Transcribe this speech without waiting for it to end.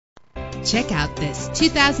Check out this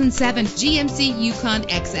 2007 GMC Yukon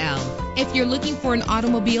XL. If you're looking for an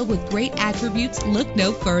automobile with great attributes, look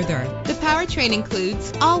no further. The powertrain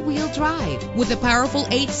includes all-wheel drive with a powerful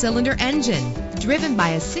 8-cylinder engine driven by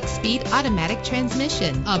a 6-speed automatic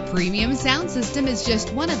transmission. A premium sound system is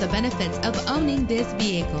just one of the benefits of owning this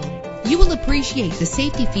vehicle. You will appreciate the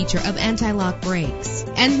safety feature of anti-lock brakes,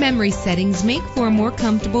 and memory settings make for a more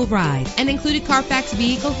comfortable ride. An included Carfax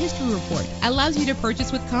Vehicle History Report allows you to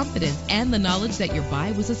purchase with confidence and the knowledge that your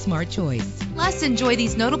buy was a smart choice. Plus, enjoy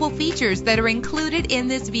these notable features that are included in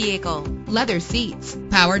this vehicle: leather seats,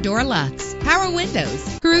 power door locks, power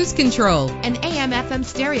windows, cruise control, an AM/FM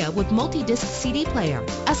stereo with multi-disc CD player,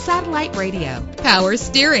 a satellite radio, power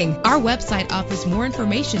steering. Our website offers more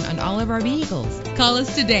information on all of our vehicles. Call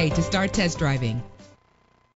us today to start test driving.